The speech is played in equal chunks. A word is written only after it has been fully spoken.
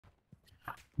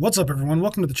What's up everyone,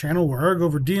 welcome to the channel where I go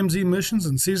over DMZ missions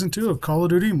in Season 2 of Call of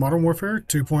Duty Modern Warfare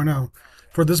 2.0.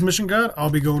 For this mission guide,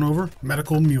 I'll be going over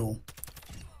Medical Mule.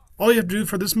 All you have to do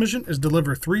for this mission is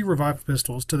deliver 3 revived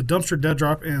pistols to the dumpster dead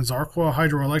drop in Zarqwa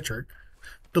Hydroelectric,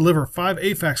 deliver 5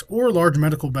 AFACs or large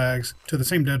medical bags to the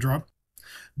same dead drop,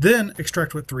 then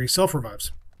extract with 3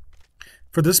 self-revives.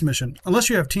 For this mission,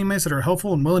 unless you have teammates that are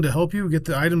helpful and willing to help you get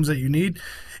the items that you need,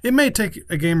 it may take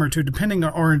a game or two depending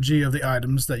on RNG of the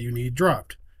items that you need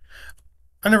dropped.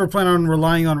 I never plan on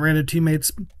relying on random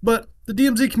teammates, but the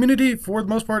DMZ community, for the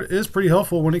most part, is pretty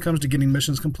helpful when it comes to getting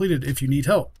missions completed if you need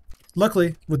help.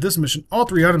 Luckily, with this mission, all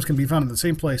 3 items can be found in the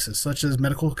same places, such as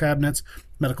medical cabinets,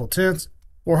 medical tents,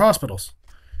 or hospitals.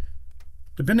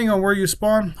 Depending on where you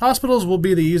spawn, hospitals will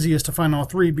be the easiest to find all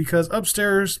 3 because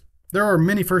upstairs, there are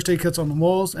many first aid kits on the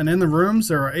walls, and in the rooms,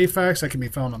 there are AFACs that can be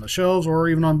found on the shelves or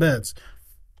even on beds.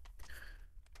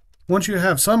 Once you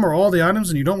have some or all the items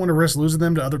and you don't want to risk losing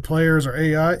them to other players or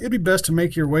AI, it'd be best to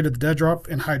make your way to the dead drop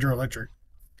in Hydroelectric.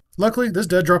 Luckily, this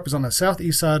dead drop is on the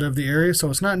southeast side of the area, so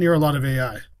it's not near a lot of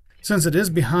AI. Since it is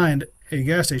behind a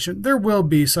gas station, there will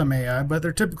be some AI, but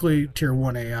they're typically Tier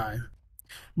 1 AI.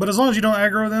 But as long as you don't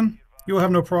aggro them, you will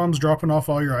have no problems dropping off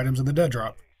all your items in the dead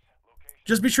drop.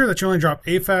 Just be sure that you only drop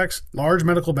AFACs, large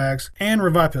medical bags, and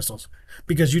revive pistols,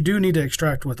 because you do need to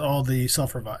extract with all the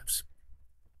self-revives.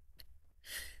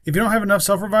 If you don't have enough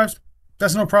self-revives,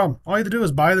 that's no problem. All you have to do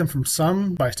is buy them from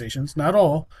some buy stations, not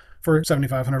all, for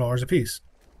 $7,500 a piece.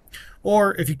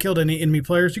 Or if you killed any enemy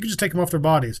players, you can just take them off their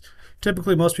bodies.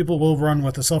 Typically, most people will run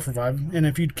with a self-revive, and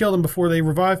if you kill them before they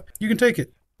revive, you can take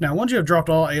it. Now, once you have dropped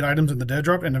all 8 items in the dead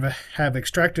drop and have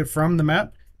extracted from the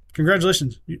map,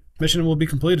 congratulations, mission will be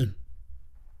completed.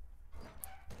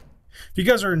 If you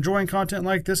guys are enjoying content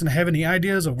like this and have any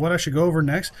ideas of what I should go over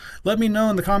next, let me know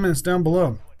in the comments down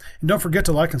below. And don't forget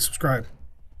to like and subscribe.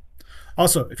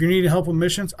 Also, if you're needing help with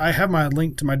missions, I have my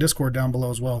link to my Discord down below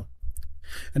as well.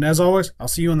 And as always, I'll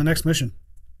see you in the next mission.